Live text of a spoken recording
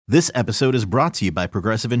This episode is brought to you by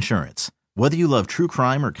Progressive Insurance. Whether you love true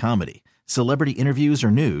crime or comedy, celebrity interviews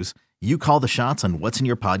or news, you call the shots on what's in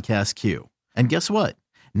your podcast queue. And guess what?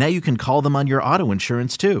 Now you can call them on your auto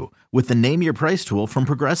insurance too with the Name Your Price tool from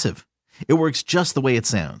Progressive. It works just the way it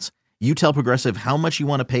sounds. You tell Progressive how much you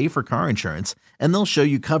want to pay for car insurance, and they'll show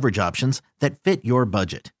you coverage options that fit your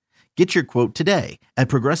budget. Get your quote today at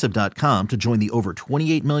Progressive.com to join the over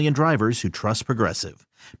 28 million drivers who trust Progressive.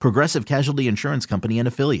 Progressive Casualty Insurance Company and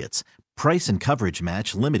Affiliates. Price and coverage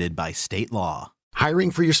match limited by state law. Hiring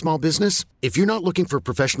for your small business? If you're not looking for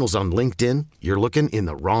professionals on LinkedIn, you're looking in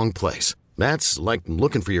the wrong place. That's like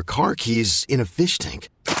looking for your car keys in a fish tank.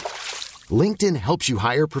 LinkedIn helps you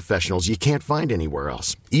hire professionals you can't find anywhere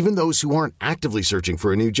else, even those who aren't actively searching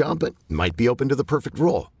for a new job but might be open to the perfect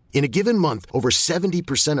role. In a given month, over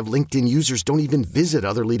 70% of LinkedIn users don't even visit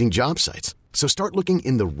other leading job sites. So start looking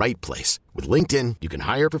in the right place. With LinkedIn, you can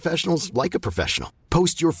hire professionals like a professional.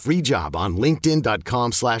 Post your free job on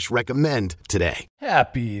linkedin.com/recommend today.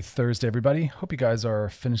 Happy Thursday, everybody. Hope you guys are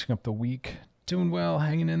finishing up the week. Doing well,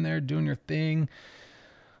 hanging in there, doing your thing.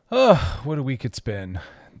 Oh, what a week it's been.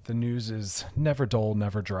 The news is never dull,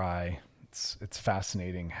 never dry. It's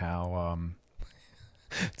fascinating how...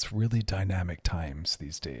 It's really dynamic times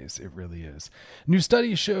these days. It really is. New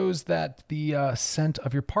study shows that the scent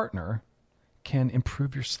of your partner can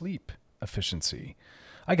improve your sleep efficiency.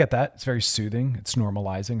 I get that. It's very soothing. It's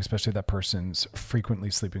normalizing, especially if that person's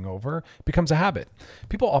frequently sleeping over. It becomes a habit.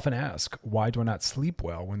 People often ask, why do I not sleep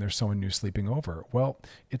well when there's someone new sleeping over? Well,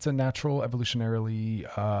 it's a natural, evolutionarily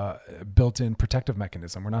built-in protective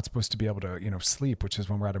mechanism. We're not supposed to be able to, sleep, which is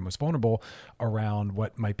when we're at our most vulnerable, around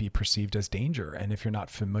what might be perceived as danger. And if you're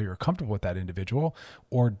not familiar or comfortable with that individual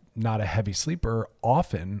or not a heavy sleeper,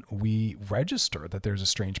 often we register that there's a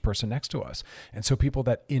strange person next to us. And so people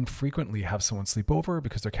that infrequently have someone sleep over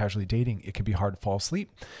because they're casually dating, it can be hard to fall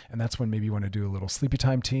asleep. And that's when maybe you want to do a little sleepy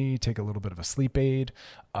time tea, take a little bit of a sleep aid.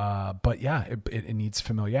 But yeah, it needs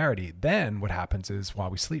familiarity. Then what happens is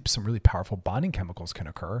while we sleep, some really powerful bonding chemicals can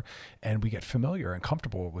occur and we get familiar and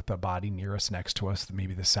comfortable with the body near us, next to us,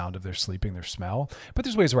 maybe the sound of their sleeping, their smell. But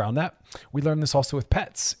there's ways around that. We learn this also with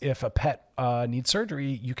pets. If a pet needs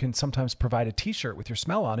surgery, you can sometimes provide a t-shirt with your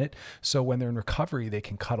smell on it. So when they're in recovery, they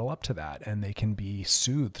can cuddle up to that and they can be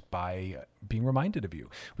soothed by being reminded of you.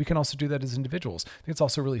 We can also do that as individuals. I think it's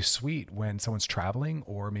also really sweet when someone's traveling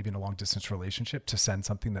or maybe in a long distance relationship to send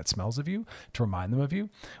something that smells of you to remind them of you.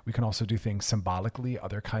 We can also do things symbolically,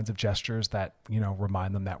 other kinds of gestures that,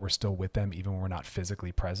 remind them that we're still with them even when we're not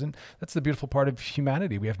physically present. That's the beautiful part of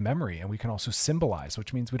humanity. We have memory and we can also symbolize,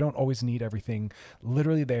 which means we don't always need everything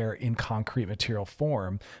literally there in concrete material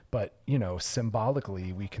form, but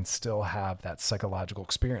symbolically we can still have that psychological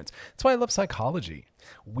experience. That's why I love psychology.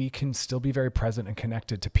 We can still be very present and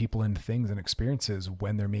connected to people and things and experiences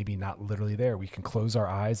when they're maybe not literally there. We can close our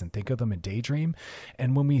eyes and think of them and daydream.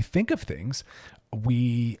 And when we think of things, when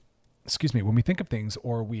we think of things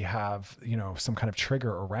or we have, some kind of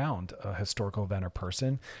trigger around a historical event or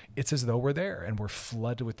person, it's as though we're there and we're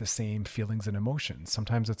flooded with the same feelings and emotions.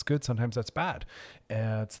 Sometimes that's good. Sometimes that's bad.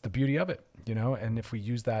 It's the beauty of it, and if we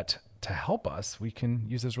use that to help us, we can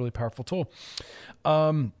use this really powerful tool.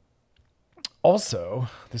 Also,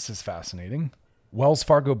 this is fascinating. Wells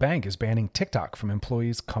Fargo Bank is banning TikTok from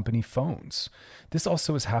employees' company phones. This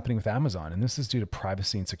also is happening with Amazon, and this is due to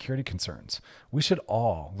privacy and security concerns. We should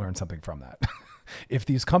all learn something from that. If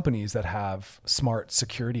these companies that have smart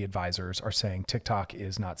security advisors are saying TikTok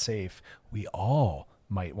is not safe, we all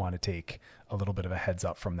might want to take a little bit of a heads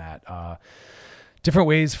up from that. Different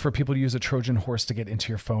ways for people to use a Trojan horse to get into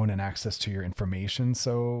your phone and access to your information.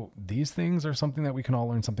 So these things are something that we can all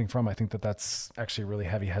learn something from. I think that that's actually a really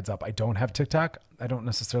heavy heads up. I don't have TikTok. I don't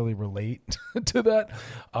necessarily relate to that.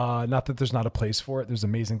 Not that there's not a place for it. There's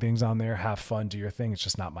amazing things on there. Have fun, do your thing. It's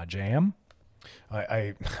just not my jam.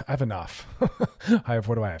 I have enough. I have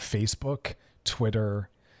Facebook,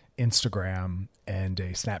 Twitter, Instagram, and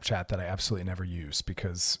a Snapchat that I absolutely never use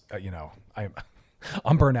because,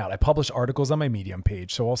 I'm burnt out. I publish articles on my Medium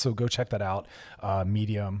page. So also go check that out.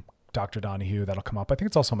 Medium, Dr. Donahue, that'll come up. I think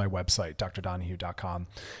it's also on my website, drdonahue.com.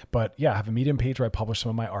 But yeah, I have a Medium page where I publish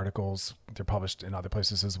some of my articles. They're published in other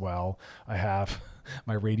places as well. I have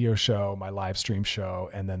my radio show, my live stream show,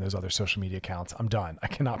 and then those other social media accounts. I'm done. I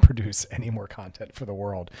cannot produce any more content for the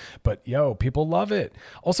world. But people love it.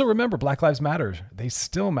 Also remember, Black Lives Matter. They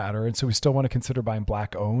still matter. And so we still want to consider buying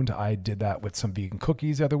Black owned. I did that with some vegan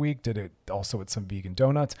cookies the other week. Did it also with some vegan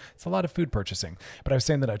donuts. It's a lot of food purchasing. But I was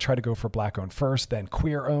saying that I try to go for Black owned first, then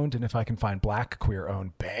queer owned. And if I can find Black queer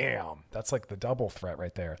owned, bam, that's like the double threat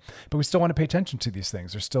right there. But we still want to pay attention to these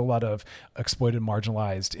things. There's still a lot of exploited,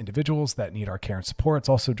 marginalized individuals that need our care and support. sports,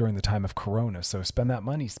 also during the time of Corona. So spend that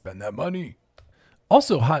money, spend that money.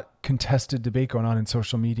 Also, hot contested debate going on in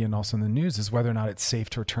social media and also in the news is whether or not it's safe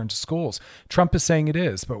to return to schools. Trump is saying it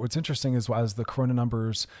is, but what's interesting is as the Corona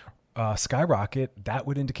numbers skyrocket, that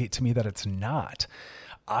would indicate to me that it's not.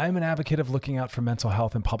 I'm an advocate of looking out for mental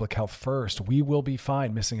health and public health first. We will be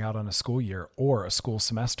fine missing out on a school year or a school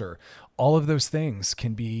semester. All of those things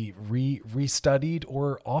can be restudied,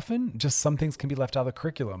 or often just some things can be left out of the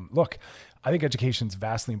curriculum. Look, I think education is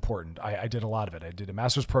vastly important. I did a lot of it. I did a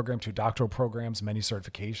master's program, 2 doctoral programs, many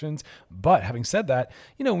certifications. But having said that,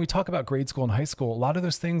 when we talk about grade school and high school, a lot of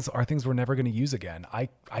those things are things we're never going to use again.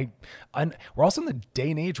 We're also in the day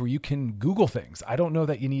and age where you can Google things. I don't know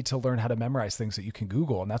that you need to learn how to memorize things that you can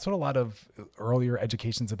Google. And that's what a lot of earlier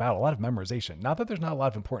education is about, a lot of memorization. Not that there's not a lot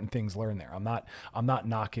of important things learned there. I'm not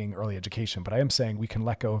knocking early education, but I am saying we can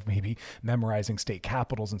let go of maybe memorizing state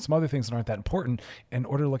capitals and some other things that aren't that important in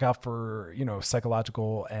order to look out for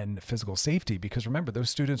psychological and physical safety. Because remember, those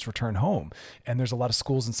students return home, and there's a lot of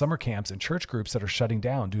schools and summer camps and church groups that are shutting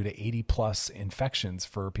down due to 80+ infections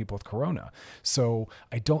for people with Corona. So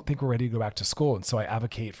I don't think we're ready to go back to school. And so I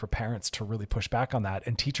advocate for parents to really push back on that,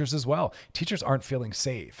 and teachers as well. Teachers aren't feeling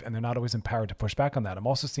safe, and they're not always empowered to push back on that. I'm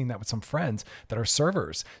also seeing that with some friends that are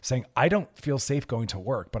servers saying, I don't feel safe going to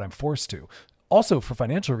work, but I'm forced to. Also, for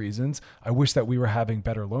financial reasons, I wish that we were having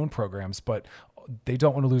better loan programs, but they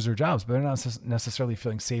don't want to lose their jobs, but they're not necessarily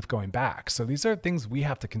feeling safe going back. So these are things we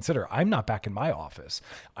have to consider. I'm not back in my office.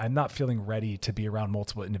 I'm not feeling ready to be around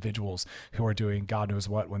multiple individuals who are doing God knows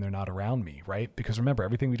what when they're not around me, right? Because remember,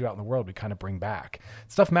 everything we do out in the world, we kind of bring back.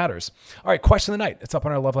 Stuff matters. All right, question of the night. It's up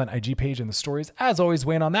on our Loveline IG page and the stories. As always,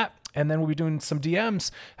 weighing on that. And then we'll be doing some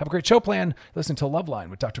DMs. Have a great show plan. Listen to Loveline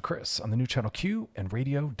with Dr. Chris on the new channel Q and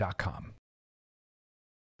radio.com.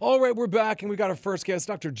 All right, we're back, and we got our first guest,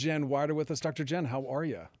 Dr. Jen Weider, with us. Dr. Jen, how are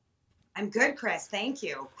you? I'm good, Chris. Thank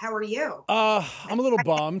you. How are you? I'm a little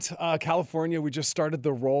bummed. California, we just started the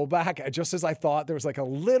rollback. Just as I thought there was like a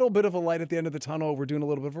little bit of a light at the end of the tunnel, we're doing a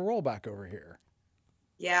little bit of a rollback over here.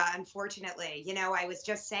 Yeah, unfortunately. I was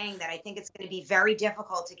just saying that I think it's going to be very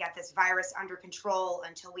difficult to get this virus under control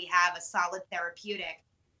until we have a solid therapeutic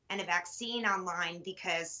and a vaccine online,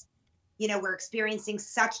 because we're experiencing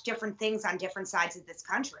such different things on different sides of this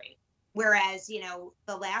country. Whereas,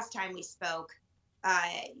 the last time we spoke,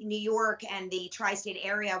 New York and the tri-state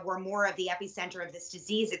area were more of the epicenter of this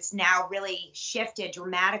disease. It's now really shifted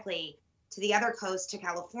dramatically to the other coast, to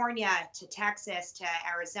California, to Texas, to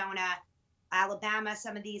Arizona, Alabama,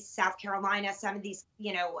 some of these, South Carolina, some of these,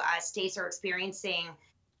 states are experiencing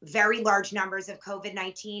very large numbers of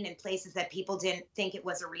COVID-19 in places that people didn't think it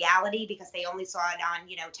was a reality because they only saw it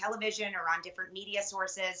on, television or on different media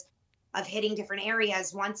sources of hitting different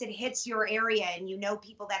areas. Once it hits your area and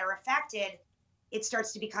people that are affected, it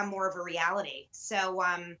starts to become more of a reality. So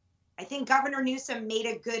I think Governor Newsom made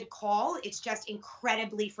a good call. It's just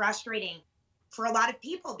incredibly frustrating for a lot of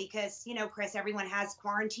people because, Chris, everyone has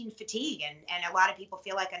quarantine fatigue and a lot of people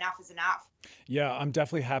feel like enough is enough. Yeah, I'm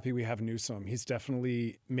definitely happy we have Newsom. He's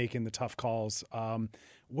definitely making the tough calls.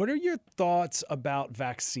 What are your thoughts about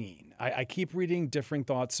vaccine? I keep reading different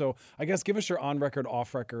thoughts. So I guess give us your on record,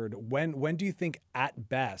 off record. When do you think at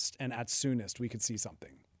best and at soonest we could see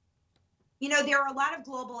something? There are a lot of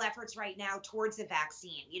global efforts right now towards the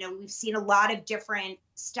vaccine. We've seen a lot of different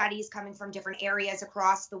studies coming from different areas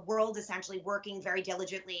across the world, essentially working very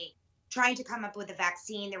diligently, trying to come up with a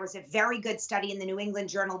vaccine. There was a very good study in the New England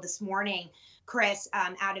Journal this morning, Chris,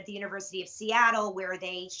 out of the University of Seattle, where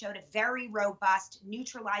they showed a very robust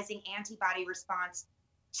neutralizing antibody response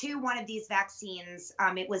to one of these vaccines.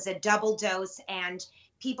 It was a double dose, and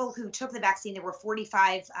people who took the vaccine, there were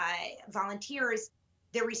 45 volunteers.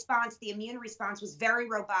 The immune response was very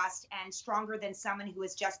robust and stronger than someone who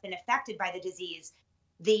has just been affected by the disease.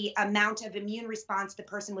 The amount of immune response the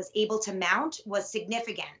person was able to mount was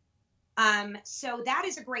significant. So that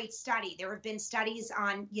is a great study. There have been studies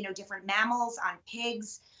on, different mammals, on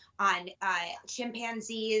pigs, on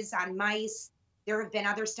chimpanzees, on mice. There have been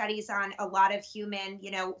other studies on a lot of human,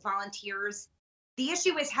 volunteers. The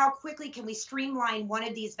issue is how quickly can we streamline one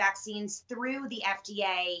of these vaccines through the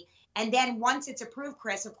FDA. And then once it's approved,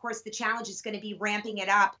 Chris, of course, the challenge is going to be ramping it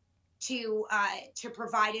up to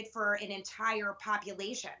provide it for an entire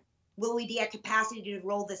population. Will we be at capacity to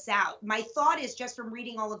roll this out? My thought is, just from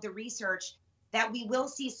reading all of the research, that we will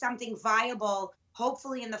see something viable,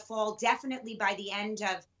 hopefully in the fall, definitely by the end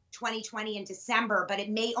of 2020 in December, but it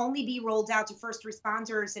may only be rolled out to first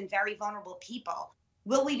responders and very vulnerable people.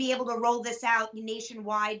 Will we be able to roll this out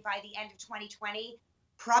nationwide by the end of 2020?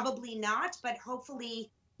 Probably not, but hopefully,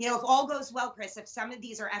 if all goes well, Chris, if some of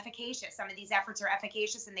these are efficacious, some of these efforts are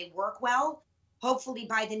efficacious and they work well, hopefully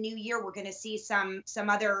by the new year, we're going to see some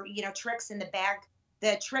other, tricks in the bag,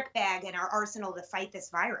 the trick bag in our arsenal to fight this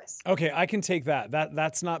virus. Okay, I can take that.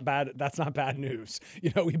 That's not bad. That's not bad news.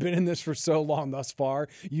 We've been in this for so long thus far.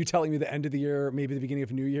 You telling me the end of the year, maybe the beginning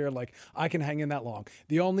of New Year, like I can hang in that long.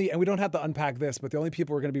 And we don't have to unpack this, but the only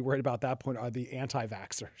people we're going to be worried about at that point are the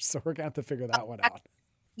anti-vaxxers. So we're going to have to figure that one out.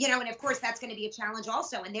 And of course that's going to be a challenge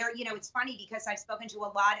also. And it's funny because I've spoken to a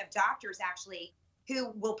lot of doctors actually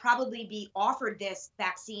who will probably be offered this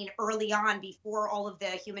vaccine early on before all of the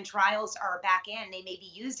human trials are back in. They may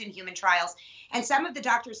be used in human trials. And some of the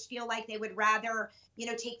doctors feel like they would rather,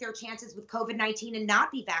 take their chances with COVID-19 and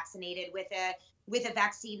not be vaccinated with a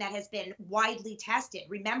vaccine that has been widely tested.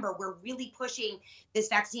 Remember, we're really pushing this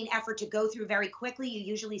vaccine effort to go through very quickly. You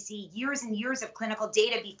usually see years and years of clinical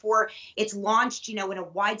data before it's launched, in a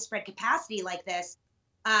widespread capacity like this.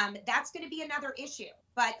 That's going to be another issue.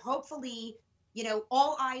 But hopefully,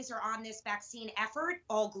 all eyes are on this vaccine effort.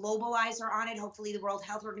 All global eyes are on it. Hopefully the World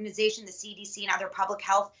Health Organization, the CDC, and other public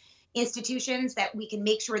health institutions, that we can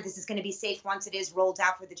make sure this is going to be safe once it is rolled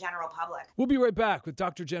out for the general public. We'll be right back with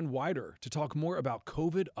Dr. Jen Weider to talk more about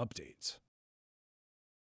COVID updates.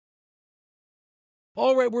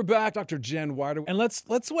 All right, we're back, Dr. Jen Weider, and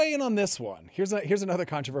let's weigh in on this one. Here's another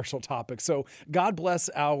controversial topic. So, God bless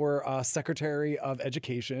our Secretary of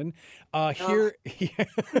Education. Yeah,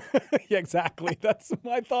 exactly. That's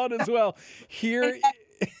my thought as well. Here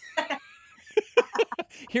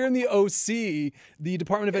in the OC, the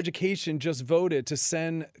Department of Education just voted to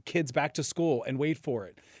send kids back to school, and wait for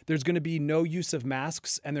it. There's going to be no use of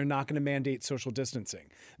masks, and they're not going to mandate social distancing.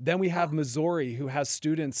 Then we have Missouri, who has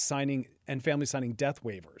students signing and families signing death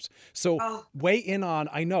waivers. So weigh in on,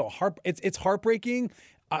 I know, it's heartbreaking.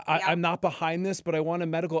 I'm not behind this, but I want a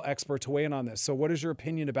medical expert to weigh in on this. So what is your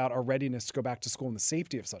opinion about our readiness to go back to school and the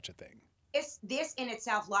safety of such a thing? This in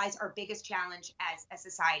itself lies our biggest challenge as a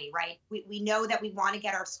society, right? We know that we want to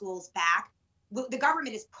get our schools back. The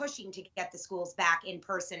government is pushing to get the schools back in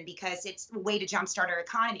person because it's a way to jumpstart our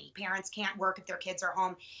economy. Parents can't work if their kids are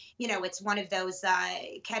home. It's one of those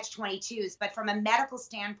catch-22s. But from a medical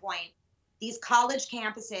standpoint, these college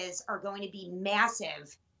campuses are going to be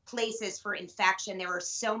massive places for infection. There are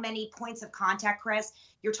so many points of contact, Chris.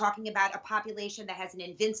 You're talking about a population that has an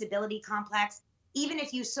invincibility complex. Even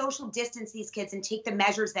if you social distance these kids and take the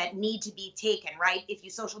measures that need to be taken, right? If you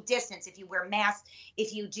social distance, if you wear masks,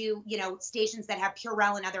 if you do, stations that have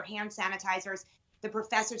Purell and other hand sanitizers, the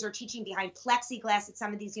professors are teaching behind plexiglass at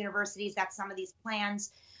some of these universities. That's some of these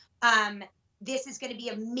plans. This is going to be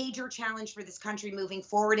a major challenge for this country moving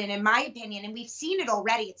forward. And in my opinion, and we've seen it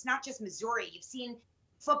already, it's not just Missouri. You've seen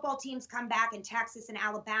football teams come back in Texas and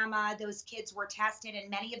Alabama. Those kids were tested,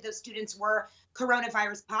 and many of those students were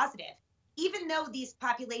coronavirus positive. Even though these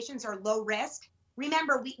populations are low risk,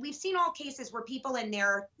 remember, we've seen all cases where people in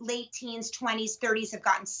their late teens, 20s, 30s have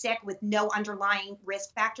gotten sick with no underlying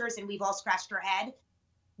risk factors, and we've all scratched our head.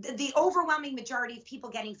 The overwhelming majority of people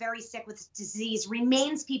getting very sick with this disease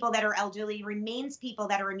remains people that are elderly, remains people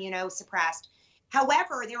that are immunosuppressed.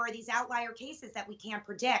 However, there are these outlier cases that we can't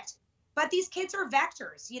predict. But these kids are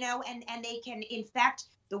vectors, and they can infect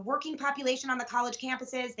the working population on the college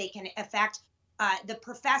campuses. They can affect the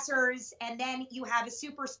professors, and then you have a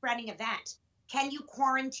super spreading event. Can you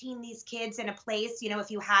quarantine these kids in a place, if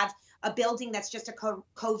you have a building that's just a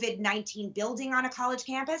COVID-19 building on a college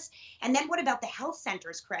campus? And then what about the health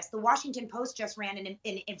centers, Chris? The Washington Post just ran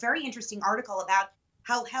a very interesting article about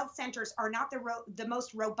how health centers are not the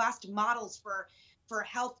most robust models for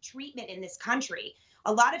health treatment in this country.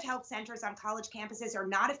 A lot of health centers on college campuses are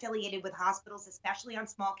not affiliated with hospitals, especially on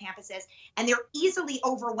small campuses, and they're easily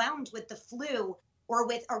overwhelmed with the flu or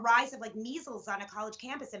with a rise of like measles on a college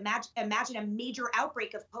campus. Imagine a major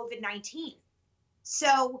outbreak of COVID-19.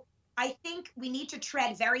 So I think we need to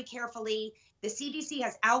tread very carefully. The CDC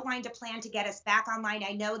has outlined a plan to get us back online.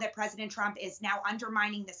 I know that President Trump is now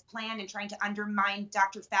undermining this plan and trying to undermine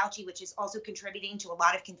Dr. Fauci, which is also contributing to a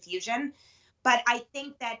lot of confusion. But I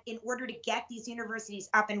think that in order to get these universities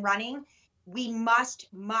up and running, we must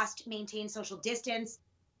maintain social distance.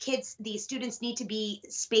 The students need to be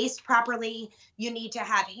spaced properly. You need to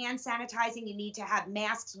have hand sanitizing. You need to have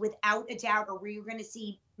masks without a doubt, or we're going to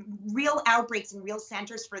see real outbreaks in real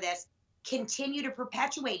centers for this continue to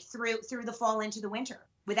perpetuate through the fall into the winter,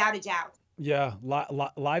 without a doubt. Yeah,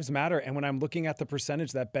 lives matter. And when I'm looking at the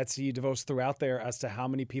percentage that Betsy DeVos threw out there as to how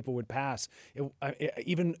many people would pass,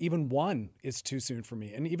 even one is too soon for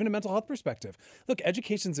me. And even a mental health perspective. Look,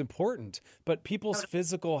 education's important, but people's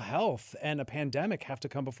physical health and a pandemic have to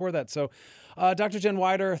come before that. So, Dr. Jen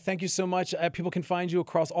Weider, thank you so much. People can find you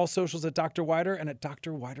across all socials at Dr. Weider and at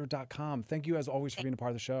drweider.com. Thank you, as always, for being a part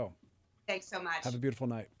of the show. Thanks so much. Have a beautiful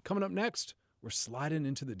night. Coming up next, we're sliding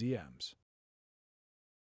into the DMs.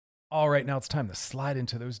 All right, now it's time to slide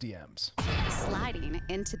into those DMs. Sliding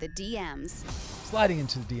into the DMs. Sliding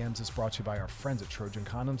into the DMs is brought to you by our friends at Trojan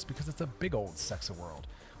Condoms because it's a big old sexy world.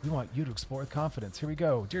 We want you to explore with confidence. Here we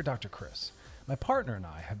go. Dear Dr. Chris, my partner and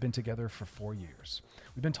I have been together for 4 years.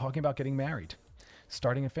 We've been talking about getting married,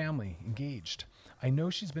 starting a family, engaged. I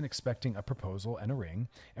know she's been expecting a proposal and a ring,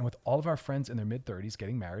 and with all of our friends in their mid-30s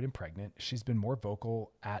getting married and pregnant, she's been more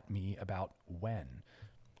vocal at me about when.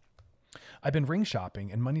 I've been ring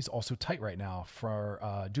shopping, and money's also tight right now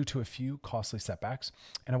due to a few costly setbacks,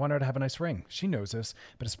 and I want her to have a nice ring. She knows this,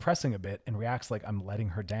 but is pressing a bit and reacts like I'm letting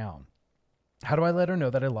her down. How do I let her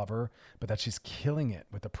know that I love her, but that she's killing it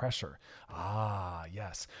with the pressure? Ah,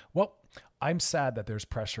 yes. Well, I'm sad that there's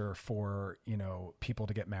pressure for, people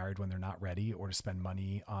to get married when they're not ready, or to spend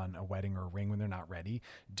money on a wedding or a ring when they're not ready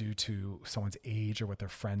due to someone's age or what their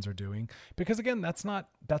friends are doing. Because again, that's not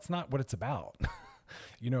what it's about.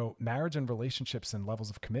 Marriage and relationships and levels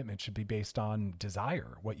of commitment should be based on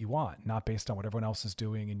desire, what you want, not based on what everyone else is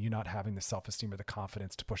doing and you not having the self-esteem or the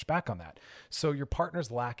confidence to push back on that. So your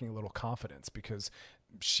partner's lacking a little confidence because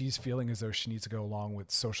she's feeling as though she needs to go along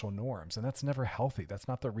with social norms, and that's never healthy. That's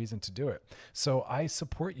not the reason to do it. So I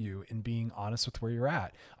support you in being honest with where you're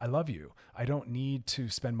at. I love you. I don't need to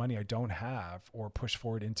spend money I don't have or push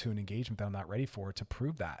forward into an engagement that I'm not ready for to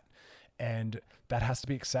prove that. And that has to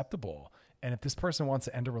be acceptable. And if this person wants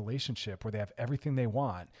to end a relationship where they have everything they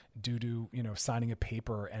want due to, signing a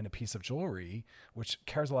paper and a piece of jewelry, which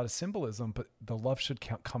carries a lot of symbolism, but the love should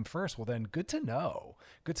come first, well then good to know.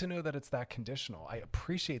 Good to know that it's that conditional. I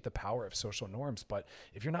appreciate the power of social norms, but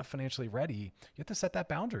if you're not financially ready, you have to set that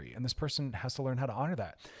boundary, and this person has to learn how to honor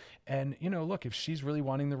that. And, look, if she's really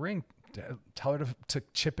wanting the ring, tell her to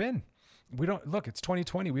chip in. It's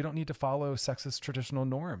 2020. We don't need to follow sexist traditional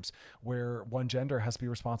norms where one gender has to be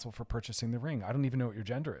responsible for purchasing the ring. I don't even know what your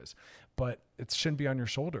gender is, but it shouldn't be on your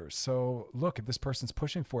shoulders. So look, if this person's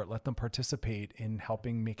pushing for it, let them participate in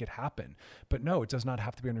helping make it happen. But no, it does not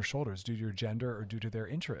have to be on your shoulders due to your gender or due to their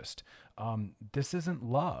interest. This isn't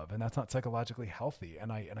love, and that's not psychologically healthy. And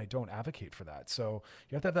I don't advocate for that. So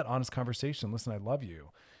you have to have that honest conversation. Listen, I love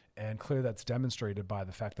you. And clearly that's demonstrated by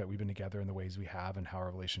the fact that we've been together in the ways we have and how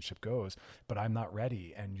our relationship goes, but I'm not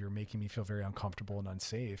ready, and you're making me feel very uncomfortable and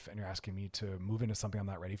unsafe, and you're asking me to move into something I'm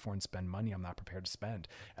not ready for and spend money I'm not prepared to spend.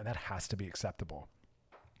 And that has to be acceptable.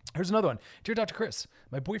 Here's another one. Dear Dr. Chris,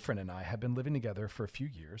 my boyfriend and I have been living together for a few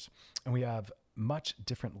years, and we have much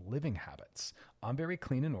different living habits. I'm very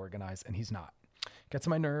clean and organized, and he's not. Gets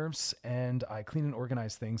on my nerves, and I clean and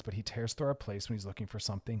organize things, but he tears through our place when he's looking for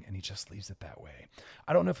something, and he just leaves it that way.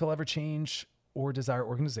 I don't know if he'll ever change or desire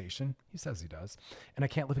organization. He says he does. And I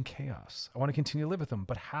can't live in chaos. I want to continue to live with him,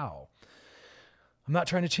 but how? I'm not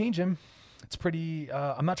trying to change him.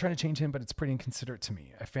 I'm not trying to change him, but it's pretty inconsiderate to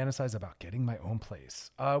me. I fantasize about getting my own place.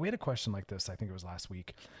 We had a question like this, I think it was last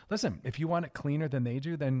week. Listen, if you want it cleaner than they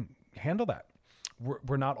do, then handle that.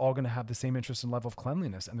 We're not all going to have the same interest and level of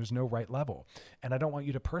cleanliness, and there's no right level. And I don't want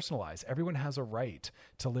you to personalize. Everyone has a right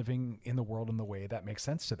to living in the world in the way that makes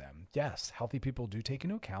sense to them. Yes, healthy people do take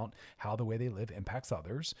into account how the way they live impacts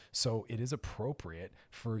others. So it is appropriate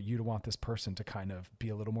for you to want this person to kind of be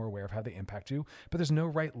a little more aware of how they impact you, but there's no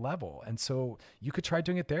right level. And so you could try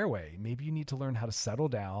doing it their way. Maybe you need to learn how to settle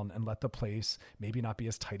down and let the place maybe not be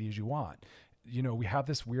as tidy as you want. We have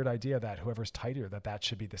this weird idea that whoever's tighter, that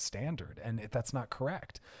should be the standard. And that's not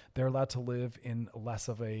correct. They're allowed to live in less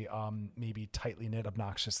of a maybe tightly knit,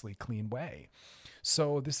 obnoxiously clean way.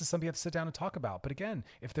 So this is something you have to sit down and talk about. But again,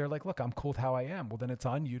 if they're like, look, I'm cool with how I am, well, then it's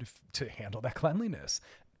on you to handle that cleanliness.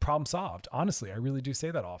 Problem solved. Honestly, I really do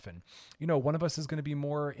say that often. One of us is going to be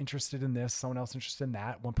more interested in this, someone else interested in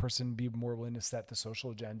that. One person be more willing to set the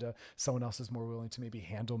social agenda. Someone else is more willing to maybe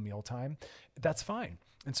handle mealtime. That's fine.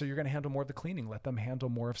 And so you're going to handle more of the cleaning. Let them handle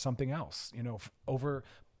more of something else,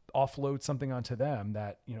 offload something onto them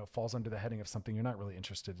that, falls under the heading of something you're not really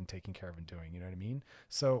interested in taking care of and doing. You know what I mean?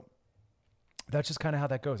 So that's just kind of how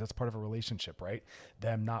that goes. That's part of a relationship, right?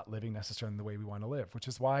 Them not living necessarily in the way we want to live, which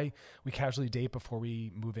is why we casually date before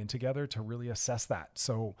we move in together to really assess that.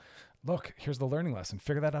 So look, here's the learning lesson.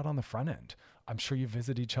 Figure that out on the front end. I'm sure you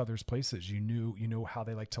visit each other's places. You know how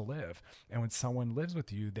they like to live. And when someone lives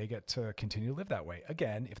with you, they get to continue to live that way.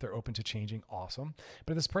 Again, if they're open to changing, awesome.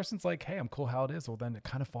 But if this person's like, hey, I'm cool how it is, well, then it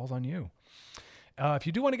kind of falls on you. If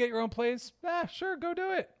you do want to get your own place, sure, go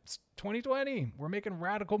do it. It's 2020. We're making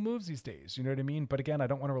radical moves these days. You know what I mean? But again, I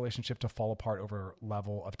don't want a relationship to fall apart over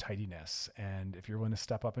level of tidiness. And if you're willing to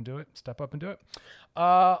step up and do it, step up and do it.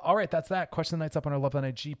 All right, that's that. Question of the Night's up on our Loveline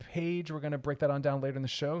IG page. We're going to break that on down later in the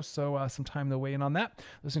show. So some time to weigh in on that.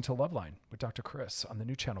 Listening to Loveline with Dr. Chris on the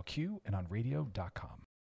new channel Q and on radio.com.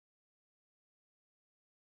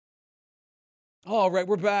 All right,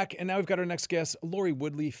 we're back, and now we've got our next guest, Lori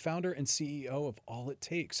Woodley, founder and CEO of All It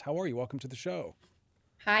Takes. How are you? Welcome to the show.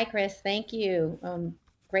 Hi, Chris. Thank you.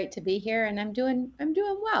 Great to be here, and I'm doing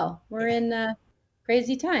well. We're in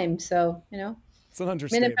crazy times, so it's an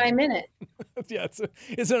understatement. Minute by minute. Yeah, it's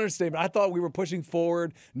an understatement. I thought we were pushing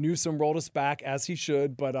forward. Newsom rolled us back, as he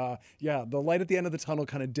should, but the light at the end of the tunnel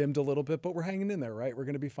kind of dimmed a little bit, but we're hanging in there, right? We're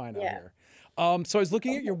going to be fine out here. So I was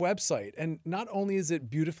looking at your website, and not only is it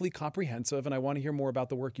beautifully comprehensive, and I want to hear more about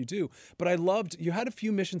the work you do, but you had a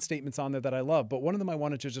few mission statements on there that I love, but one of them I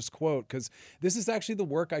wanted to just quote, because this is actually the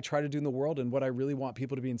work I try to do in the world, and what I really want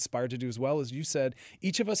people to be inspired to do as well. Is you said,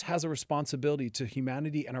 each of us has a responsibility to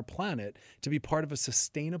humanity and our planet to be part of a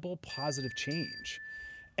sustainable, positive change.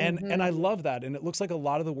 And I love that. And it looks like a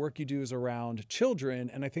lot of the work you do is around children.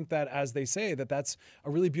 And I think that, as they say, that's a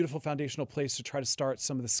really beautiful foundational place to try to start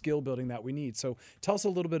some of the skill building that we need. So tell us a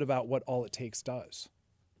little bit about what All It Takes does.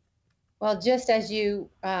 Well, just as you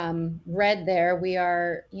read there, we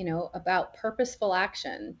are, about purposeful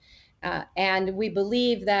action. And we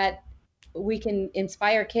believe that we can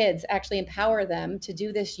inspire kids, actually empower them to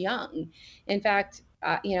do this young. In fact,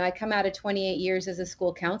 I come out of 28 years as a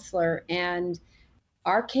school counselor, and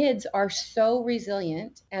our kids are so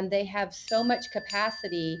resilient and they have so much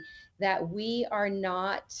capacity that we are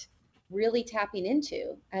not really tapping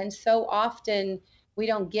into. And so often we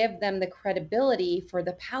don't give them the credibility for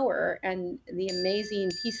the power and the amazing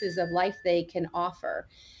pieces of life they can offer.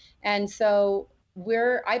 And so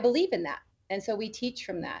I believe in that. And so we teach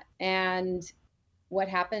from that. And what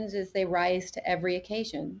happens is they rise to every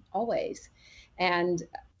occasion, always. And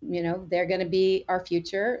they're going to be our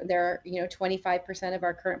future. They're, 25% of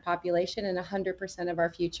our current population and 100% of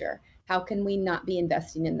our future. How can we not be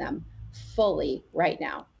investing in them fully right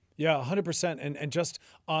now? Yeah, 100%. And just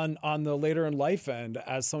on the later in life end,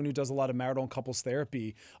 as someone who does a lot of marital and couples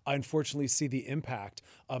therapy, I unfortunately see the impact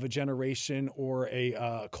of a generation or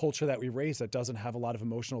a culture that we raise that doesn't have a lot of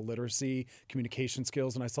emotional literacy, communication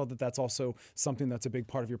skills. And I saw that that's also something that's a big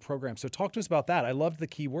part of your program. So talk to us about that. I loved the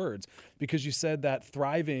key words, because you said that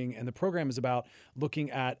thriving and the program is about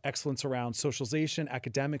looking at excellence around socialization,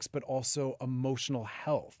 academics, but also emotional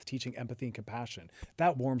health, teaching empathy and compassion.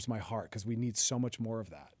 That warms my heart, because we need so much more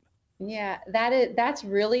of that. Yeah, that's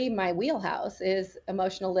really my wheelhouse, is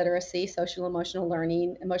emotional literacy, social emotional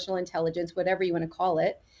learning, emotional intelligence, whatever you want to call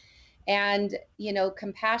it. And,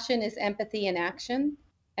 compassion is empathy in action.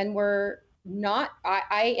 And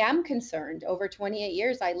I am concerned. Over 28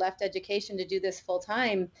 years, I left education to do this full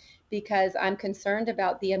time, because I'm concerned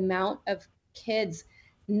about the amount of kids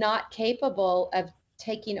not capable of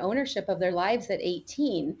taking ownership of their lives at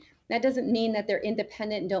 18. That doesn't mean that they're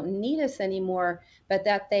independent and don't need us anymore, but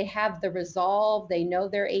that they have the resolve. They know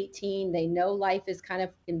they're 18. They know life is kind of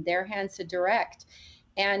in their hands to direct.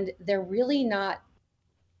 And they're really not,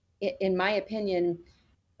 in my opinion,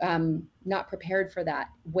 not prepared for that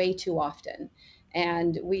way too often.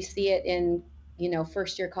 And we see it in,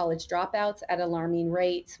 first year college dropouts at alarming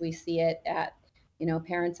rates. We see it at,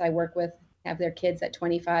 parents I work with have their kids at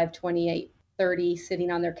 25, 28, 30 sitting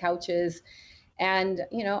on their couches. And,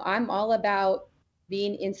 I'm all about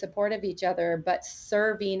being in support of each other, but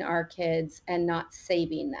serving our kids and not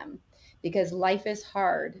saving them, because life is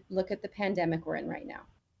hard. Look at the pandemic we're in right now.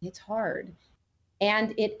 It's hard.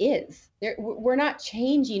 And it is. We're not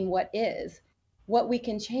changing what is. What we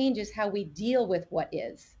can change is how we deal with what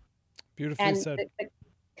is. Beautifully said. The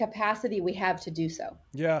capacity we have to do so.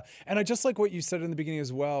 Yeah. And I just like what you said in the beginning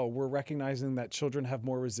as well. We're recognizing that children have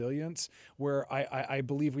more resilience, where I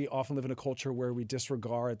believe we often live in a culture where we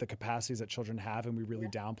disregard the capacities that children have and we really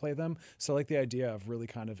downplay them. So I like the idea of really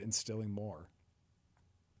kind of instilling more.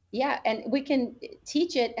 Yeah. And we can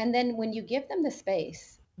teach it. And then when you give them the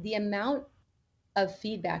space, the amount of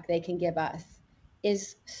feedback they can give us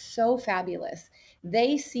is so fabulous.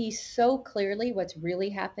 They see so clearly what's really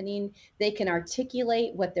happening. They can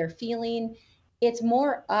articulate what they're feeling. It's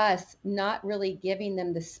more us not really giving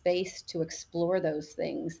them the space to explore those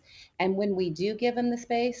things. And when we do give them the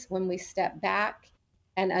space, when we step back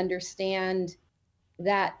and understand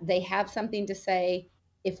that they have something to say,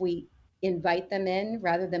 if we invite them in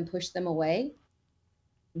rather than push them away,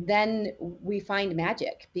 then we find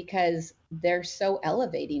magic, because they're so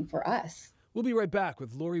elevating for us. We'll be right back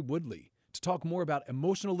with Lori Woodley to to talk more about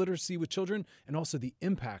emotional literacy with children and also the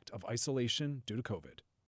impact of isolation due to COVID.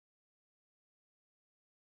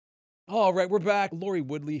 All right, we're back. Lori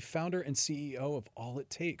Woodley, founder and CEO of All It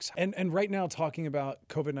Takes. And right now talking about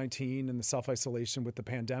COVID-19 and the self-isolation with the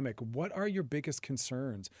pandemic, what are your biggest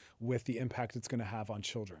concerns with the impact it's going to have on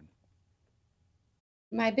children?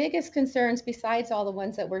 My biggest concerns, besides all the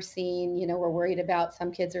ones that we're seeing, we're worried about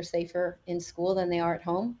some kids are safer in school than they are at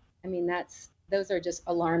home. I mean, those are just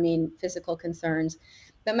alarming physical concerns.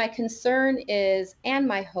 But my concern is, and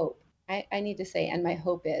my hope, I need to say, and my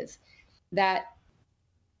hope is that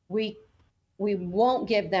we won't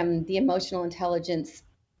give them the emotional intelligence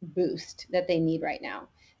boost that they need right now.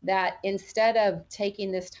 That instead of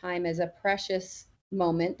taking this time as a precious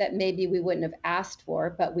moment that maybe we wouldn't have asked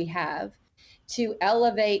for, but we have, to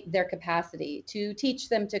elevate their capacity, to teach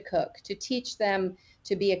them to cook, to teach them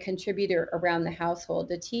to be a contributor around the household,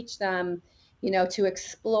 to teach them, to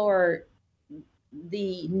explore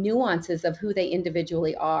the nuances of who they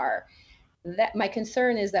individually are. That my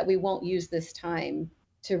concern is that we won't use this time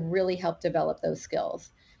to really help develop those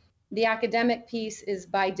skills. The academic piece is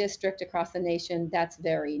by district across the nation. That's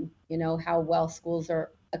varied, how well schools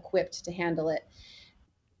are equipped to handle it.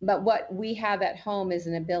 But what we have at home is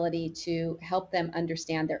an ability to help them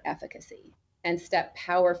understand their efficacy and step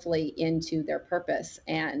powerfully into their purpose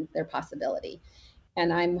and their possibility.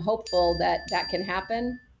 And I'm hopeful that that can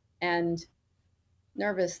happen, and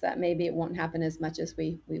nervous that maybe it won't happen as much as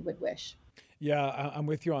we would wish. Yeah, I'm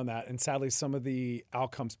with you on that. And sadly, some of the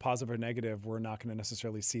outcomes, positive or negative, we're not going to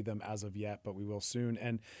necessarily see them as of yet, but we will soon.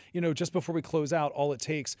 And, just before we close out, All It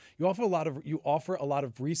Takes, you offer a lot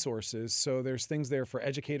of resources. So there's things there for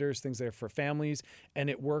educators, things there for families,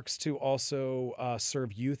 and it works to also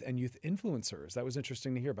serve youth and youth influencers. That was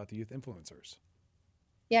interesting to hear about the youth influencers.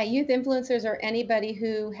 Yeah, youth influencers are anybody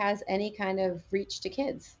who has any kind of reach to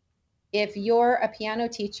kids. If you're a piano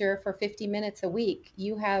teacher for 50 minutes a week,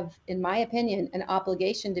 you have, in my opinion, an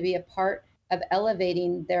obligation to be a part of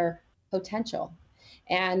elevating their potential.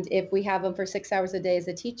 And if we have them for 6 hours a day as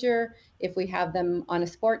a teacher, if we have them on a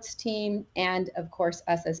sports team, and of course,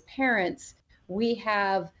 us as parents, we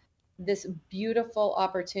have this beautiful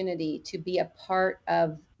opportunity to be a part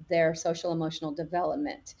of their social emotional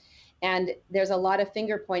development. And there's a lot of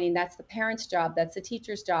finger pointing. That's the parent's job. That's the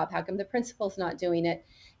teacher's job. How come the principal's not doing it?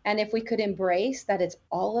 And if we could embrace that it's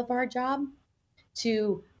all of our job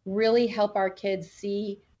to really help our kids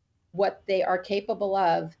see what they are capable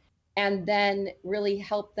of, and then really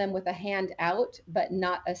help them with a hand out, but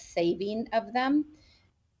not a saving of them,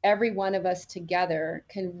 every one of us together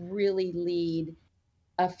can really lead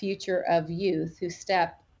a future of youth who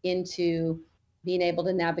step into being able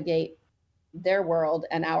to navigate their world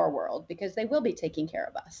and our world, because they will be taking care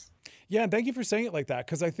of us. Yeah, and thank you for saying it like that,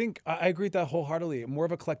 because I think I agree with that wholeheartedly. More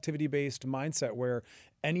of a collectivity-based mindset where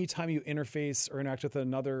anytime you interface or interact with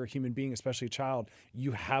another human being, especially a child,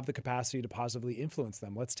 you have the capacity to positively influence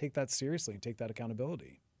them. Let's take that seriously and take that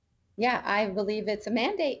accountability. Yeah, I believe it's a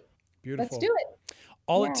mandate. Beautiful. Let's do it.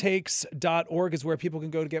 Allittakes.org is where people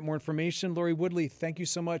can go to get more information. Lori Woodley, thank you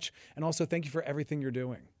so much. And also thank you for everything you're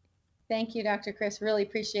doing. Thank you, Dr. Chris. Really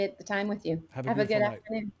appreciate the time with you. Have a good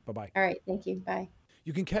afternoon. Bye-bye. All right. Thank you. Bye.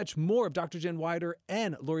 You can catch more of Dr. Jen Weider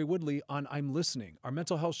and Lori Woodley on I'm Listening, our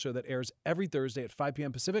mental health show that airs every Thursday at 5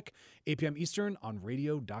 p.m. Pacific, 8 p.m. Eastern on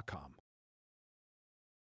radio.com.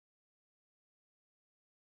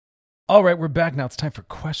 All right, we're back now. It's time for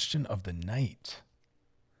Question of the Night.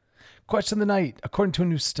 Question of the Night. According to a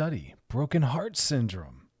new study, broken heart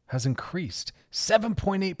syndrome has increased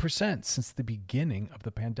 7.8% since the beginning of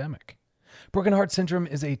the pandemic. Broken heart syndrome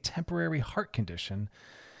is a temporary heart condition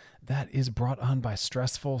that is brought on by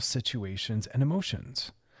stressful situations and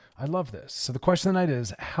emotions. I love this. So the question of the night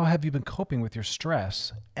is, how have you been coping with your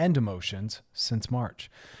stress and emotions since March?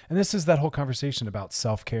 And this is that whole conversation about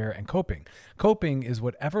self-care and coping. Coping is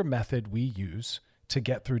whatever method we use to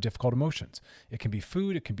get through difficult emotions. It can be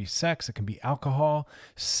food, it can be sex, it can be alcohol.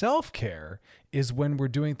 Self-care is when we're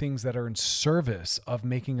doing things that are in service of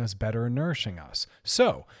making us better and nourishing us.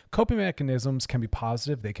 So coping mechanisms can be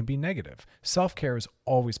positive, they can be negative. Self-care is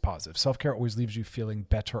always positive. Self-care always leaves you feeling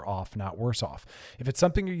better off, not worse off. If it's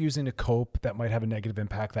something you're using to cope that might have a negative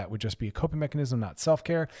impact, that would just be a coping mechanism, not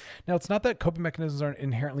self-care. Now, it's not that coping mechanisms aren't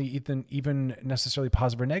inherently even necessarily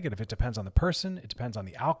positive or negative. It depends on the person, it depends on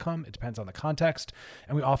the outcome, it depends on the context,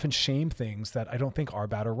 and we often shame things that I don't think are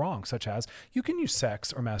bad or wrong, such as you can use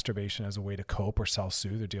sex or masturbation as a way to cope or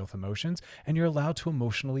self-soothe or deal with emotions, and you're allowed to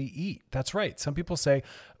emotionally eat. That's right. Some people say,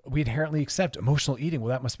 we inherently accept emotional eating. Well,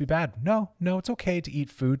 that must be bad. No, it's okay to eat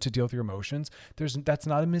food to deal with your emotions. That's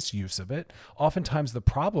not a misuse of it. Oftentimes the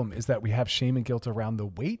problem is that we have shame and guilt around the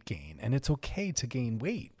weight gain, and it's okay to gain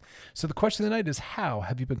weight. So the question of the night is, how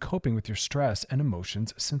have you been coping with your stress and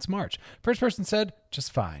emotions since March? First person said,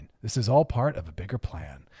 just fine. This is all part of a bigger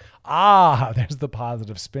plan. There's the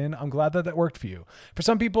positive spin. I'm glad that worked for you. For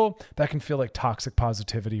some people, that can feel like toxic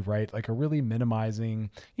positivity, right? Like a really minimizing,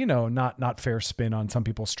 not fair spin on some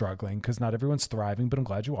people struggling, because not everyone's thriving, but I'm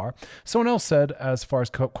glad you are. Someone else said, as far as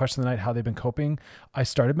question of the night, how they've been coping, I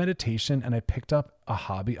started meditation and I picked up a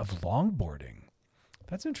hobby of longboarding.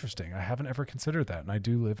 That's interesting. I haven't ever considered that. And I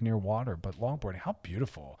do live near water, but longboarding, how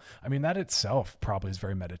beautiful. I mean, that itself probably is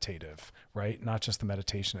very meditative, right? Not just the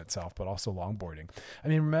meditation itself, but also longboarding. I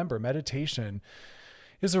mean, remember, meditation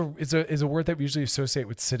is a word that we usually associate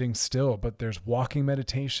with sitting still, but there's walking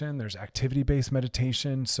meditation, there's activity-based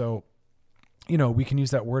meditation. So, we can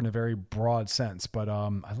use that word in a very broad sense, but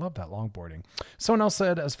I love that longboarding. Someone else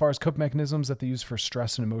said, as far as coping mechanisms that they use for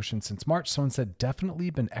stress and emotion since March, someone said, definitely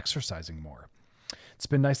been exercising more. It's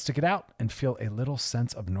been nice to get out and feel a little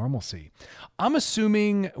sense of normalcy. I'm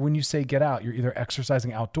assuming when you say get out, you're either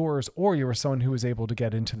exercising outdoors or you were someone who was able to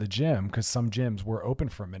get into the gym, because some gyms were open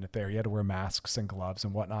for a minute there. You had to wear masks and gloves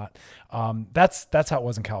and whatnot. That's how it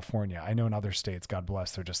was in California. I know in other states, God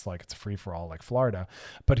bless, they're just like, it's free for all, like Florida.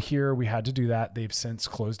 But here we had to do that. They've since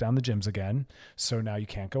closed down the gyms again. So now you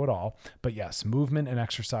can't go at all. But yes, movement and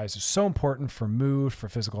exercise is so important for mood, for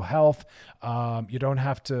physical health. You don't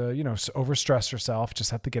have to, overstress yourself.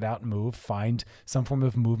 Just have to get out and move, find some form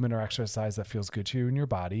of movement or exercise that feels good to you in your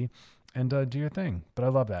body, and do your thing. But I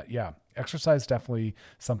love that. Yeah. Exercise is definitely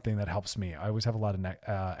something that helps me. I always have a lot of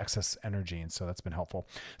excess energy, and so that's been helpful.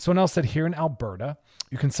 Someone else said, here in Alberta,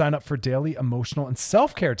 you can sign up for daily emotional and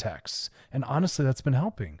self-care texts. And honestly, that's been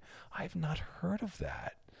helping. I've not heard of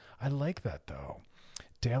that. I like that though.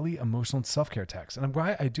 Daily emotional and self-care text. And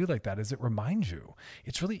why I do like that is it reminds you.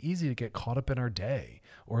 It's really easy to get caught up in our day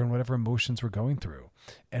or in whatever emotions we're going through.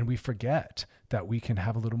 And we forget that we can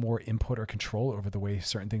have a little more input or control over the way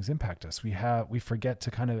certain things impact us. We forget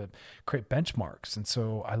to kind of create benchmarks. And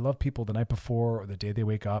so I love people the night before or the day they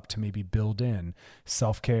wake up to maybe build in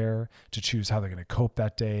self-care, to choose how they're going to cope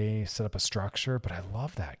that day, set up a structure. But I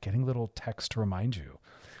love that, getting little text to remind you.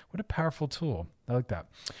 What a powerful tool. I like that.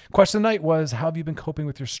 Question of the night was, how have you been coping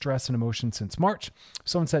with your stress and emotion since March?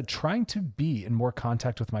 Someone said, trying to be in more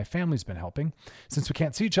contact with my family's been helping. Since we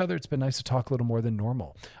can't see each other, it's been nice to talk a little more than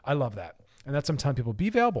normal. I love that. And that's sometimes people be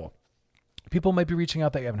available. People might be reaching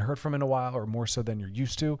out that you haven't heard from in a while, or more so than you're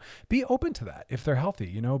used to. Be open to that if they're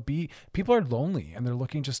healthy. People are lonely and they're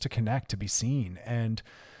looking just to connect, to be seen. And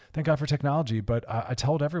thank God for technology, but I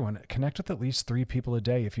told everyone, connect with at least 3 people a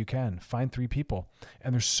day if you can. Find 3 people.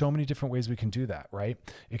 And there's so many different ways we can do that, right?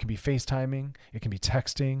 It can be FaceTiming, it can be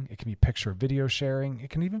texting, it can be picture or video sharing, it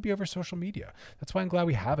can even be over social media. That's why I'm glad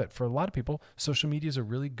we have it. For a lot of people, social media is a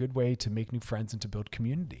really good way to make new friends and to build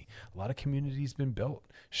community. A lot of community has been built.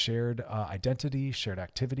 Shared identity, shared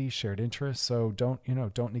activity, shared interests. So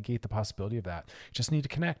don't negate the possibility of that. Just need to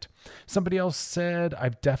connect. Somebody else said,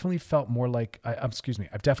 I've definitely felt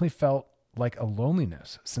like a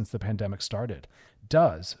loneliness since the pandemic started.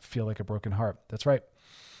 Does feel like a broken heart. That's right.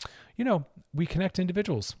 We connect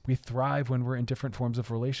individuals. We thrive when we're in different forms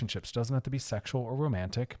of relationships. Doesn't have to be sexual or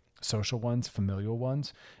romantic, social ones, familial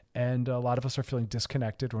ones. And a lot of us are feeling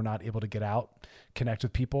disconnected. We're not able to get out, connect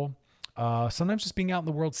with people. Sometimes just being out in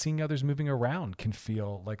the world, seeing others moving around can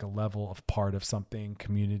feel like a level of part of something,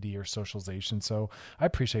 community or socialization. So I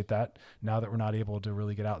appreciate that now that we're not able to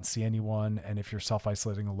really get out and see anyone. And if you're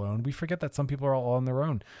self-isolating alone, we forget that some people are all on their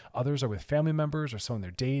own. Others are with family members or someone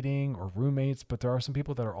they're dating or roommates, but there are some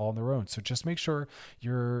people that are all on their own. So just make sure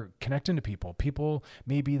you're connecting to people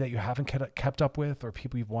maybe that you haven't kept up with, or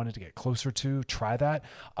people you've wanted to get closer to. Try that.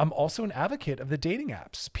 I'm also an advocate of the dating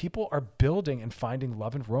apps. People are building and finding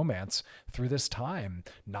love and romance through this time,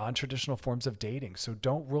 non-traditional forms of dating. So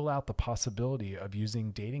don't rule out the possibility of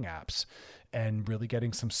using dating apps and really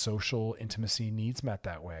getting some social intimacy needs met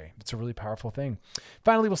that way. It's a really powerful thing.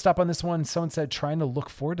 Finally, we'll stop on this one. Someone said, trying to look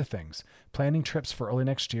forward to things, planning trips for early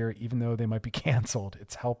next year, even though they might be canceled.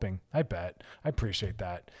 It's helping. I bet. I appreciate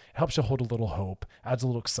that. It helps you hold a little hope, adds a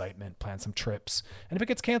little excitement, plan some trips. And if it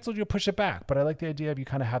gets canceled, you'll push it back. But I like the idea of you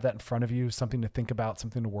kind of have that in front of you, something to think about,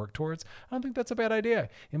 something to work towards. I don't think that's a bad idea.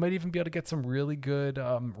 You might even be able to get some really good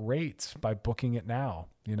rates by booking it now.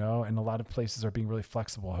 And a lot of places are being really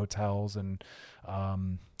flexible, hotels and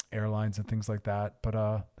airlines and things like that.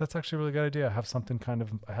 But that's actually a really good idea. Have something kind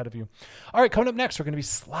of ahead of you. All right, coming up next, we're going to be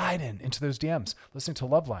sliding into those DMs, listening to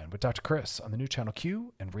Loveline with Dr. Chris on the new channel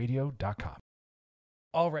Q and radio.com.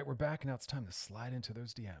 All right, we're back. Now it's time to slide into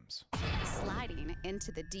those DMs. Sliding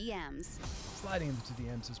into the DMs. Sliding into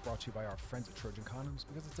DMs is brought to you by our friends at Trojan Condoms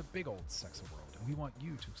because it's a big old sexy world and we want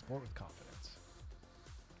you to explore it with confidence.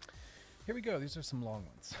 Here we go. These are some long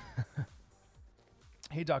ones.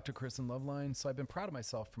 Hey, Dr. Chris and Loveline. So I've been proud of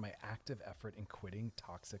myself for my active effort in quitting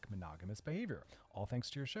toxic monogamous behavior, all thanks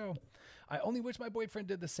to your show. I only wish my boyfriend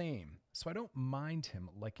did the same, so I don't mind him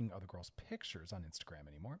liking other girls' pictures on Instagram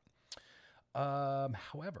anymore.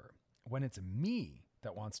 However, when it's me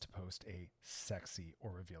that wants to post a sexy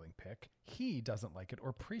or revealing pic, he doesn't like it or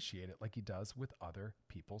appreciate it like he does with other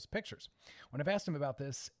people's pictures. When I've asked him about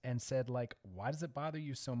this and said, like, why does it bother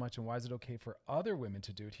you so much and why is it okay for other women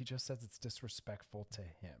to do it? He just says it's disrespectful to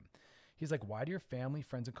him. He's like, why do your family,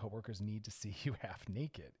 friends, and coworkers need to see you half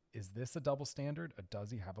naked? Is this a double standard or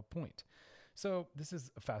does he have a point? So this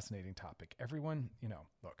is a fascinating topic. Everyone,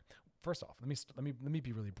 look, first off, let me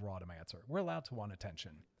be really broad in my answer. We're allowed to want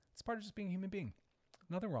attention. It's part of just being a human being.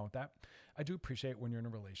 Nothing wrong with that. I do appreciate when you're in a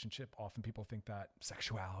relationship, often people think that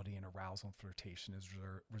sexuality and arousal and flirtation is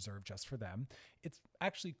reserved just for them. It's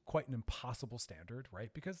actually quite an impossible standard, right?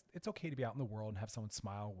 Because it's okay to be out in the world and have someone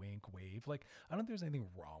smile, wink, wave. Like, I don't think there's anything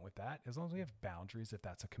wrong with that. As long as we have boundaries, if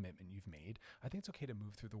that's a commitment you've made, I think it's okay to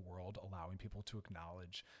move through the world, allowing people to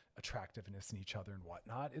acknowledge attractiveness in each other and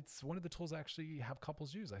whatnot. It's one of the tools I actually have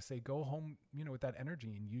couples use. I say, go home, with that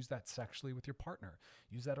energy and use that sexually with your partner.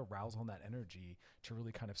 Use that arousal and that energy to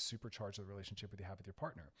really kind of supercharge the relationship that you have with your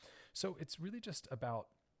partner. So it's really just about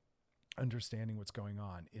understanding what's going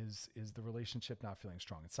on. Is the relationship not feeling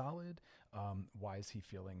strong and solid? Why is he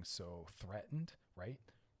feeling so threatened, right?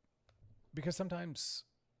 Because sometimes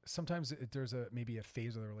there's maybe a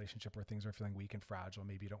phase of the relationship where things are feeling weak and fragile.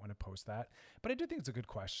 Maybe you don't want to post that, but I do think it's a good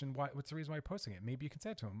question. What's the reason why you're posting it? Maybe you can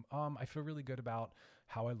say it to him. I feel really good about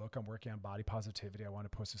how I look. I'm working on body positivity. I want to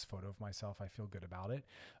post this photo of myself. I feel good about it.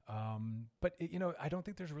 But I don't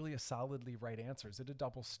think there's really a solidly right answer. Is it a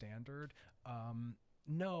double standard?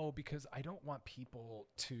 No, because I don't want people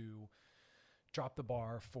to drop the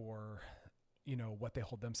bar for what they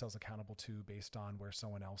hold themselves accountable to based on where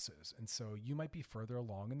someone else is. And so you might be further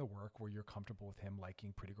along in the work where you're comfortable with him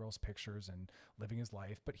liking pretty girls' pictures and living his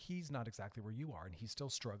life, but he's not exactly where you are and he's still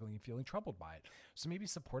struggling and feeling troubled by it. So maybe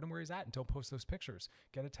support him where he's at and don't post those pictures.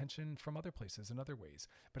 Get attention from other places in other ways.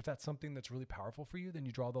 But if that's something that's really powerful for you, then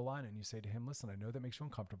you draw the line and you say to him, listen, I know that makes you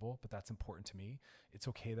uncomfortable, but that's important to me. It's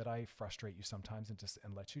okay that I frustrate you sometimes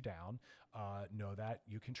and let you down. Know that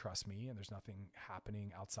you can trust me and there's nothing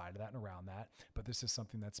happening outside of that and around that. But this is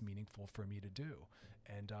something that's meaningful for me to do,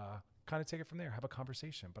 and kind of take it from there, have a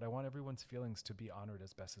conversation. But I want everyone's feelings to be honored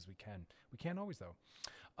as best as we can. We can't always though.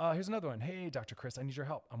 Here's another one. Hey, Dr. Chris, I need your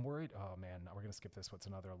help. I'm worried. Oh man, we're going to skip this. What's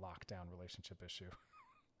another lockdown relationship issue?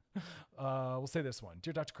 We'll say this one.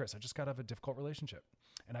 Dear Dr. Chris, I just got out of a difficult relationship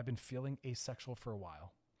and I've been feeling asexual for a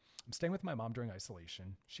while. I'm staying with my mom during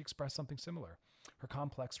isolation. She expressed something similar. Her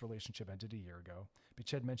complex relationship ended a year ago, but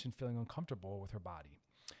she had mentioned feeling uncomfortable with her body.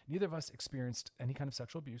 Neither of us experienced any kind of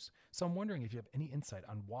sexual abuse, so I'm wondering if you have any insight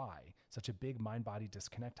on why such a big mind-body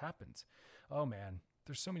disconnect happens. Oh man,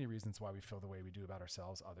 there's so many reasons why we feel the way we do about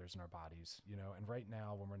ourselves, others, and our bodies, and right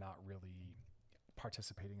now when we're not really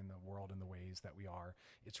participating in the world in the ways that we are,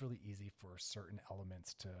 it's really easy for certain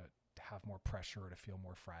elements to have more pressure or to feel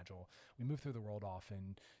more fragile. We move through the world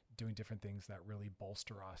often doing different things that really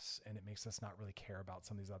bolster us, and it makes us not really care about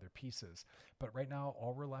some of these other pieces. But right now,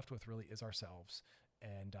 all we're left with really is ourselves.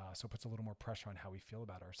 And so it puts a little more pressure on how we feel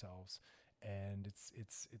about ourselves. And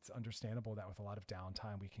it's understandable that with a lot of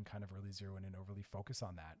downtime, we can kind of really zero in and overly focus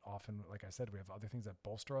on that. Often, like I said, we have other things that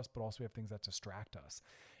bolster us, but also we have things that distract us.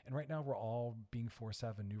 And right now we're all being forced to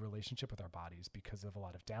have a new relationship with our bodies because of a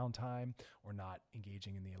lot of downtime or not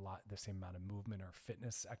engaging in the same amount of movement or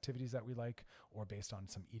fitness activities that we like, or based on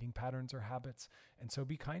some eating patterns or habits. And so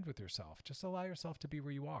be kind with yourself. Just allow yourself to be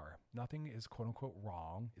where you are. Nothing is quote unquote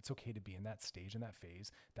wrong. It's okay to be in that stage, in that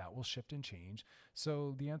phase. That will shift and change.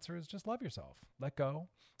 So the answer is just love yourself. Let go,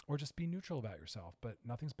 or just be neutral about yourself. But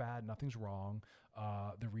nothing's bad, nothing's wrong.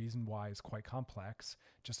 The reason why is quite complex.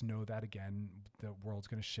 Just know that, again, the world's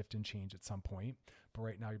going to shift and change at some point. But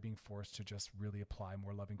right now you're being forced to just really apply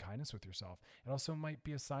more loving kindness with yourself. It also might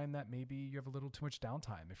be a sign that maybe you have a little too much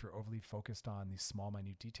downtime if you're overly focused on these small,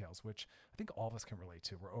 minute details, which I think all of us can relate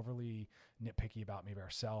to. We're overly nitpicky about maybe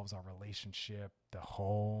ourselves, our relationship, the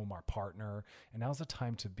home, our partner. And now's the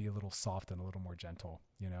time to be a little soft and a little more gentle,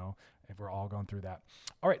 if we're all going through that.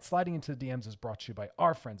 All right, sliding into the DMs is brought to you by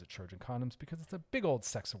our friends at Trojan Condoms because it's a big old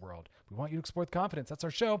sexy world. We want you to explore with confidence. That's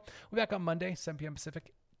our show. We'll be back on Monday, 7 p.m.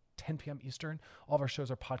 Pacific, 10 p.m. Eastern. All of our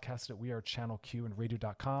shows are podcasted at wearechannelq and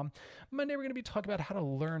radio.com. Monday, we're going to be talking about how to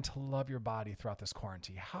learn to love your body throughout this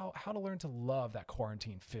quarantine, how to learn to love that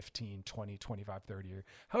quarantine 15, 20, 25, 30, or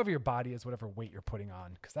however your body is, whatever weight you're putting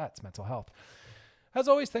on, because that's mental health. As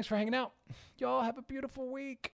always, thanks for hanging out. Y'all have a beautiful week.